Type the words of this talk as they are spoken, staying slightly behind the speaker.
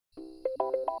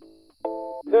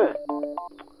Huh.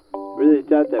 Really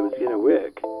thought that was gonna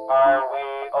work. Are we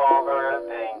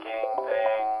overthinking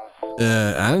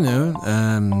things? I don't know.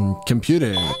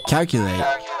 Computer, calculate.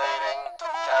 Calculating.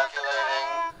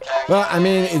 Well, I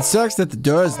mean, it sucks that the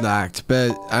door's locked,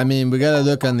 but I mean, we gotta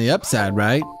look on the upside,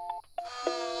 right?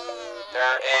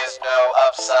 There is no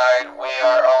upside. We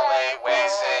are only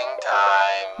wasting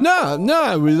time.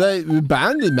 No, we're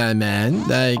bonded, my man.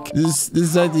 Like, this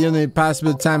is like the only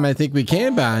possible time I think we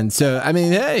can bond. So, I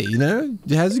mean, hey, you know,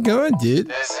 how's it going, dude?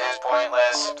 This is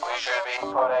pointless. We should be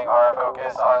putting our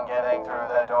focus on getting through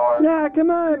the door. Nah, come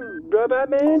on, Robot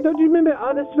Man. Don't you remember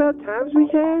all the swell times we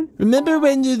had? Remember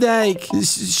when you, like,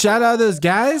 shot all those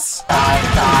guys?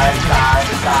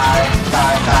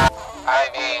 I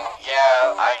mean,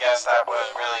 yeah, I guess that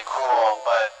was really cool,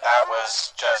 but that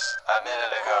was just a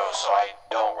minute ago, so I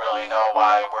don't really know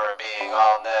why we're being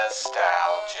all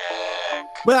nostalgic.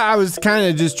 Well, I was kind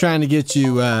of just trying to get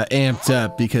you amped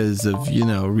up because of, you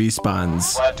know,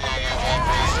 respawns. What do you mean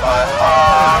respawn?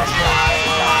 Oh, jeez!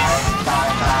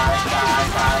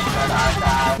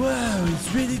 Whoa, it's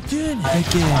really doing it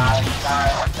again.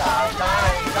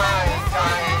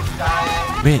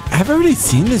 Wait, I've already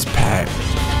seen this part.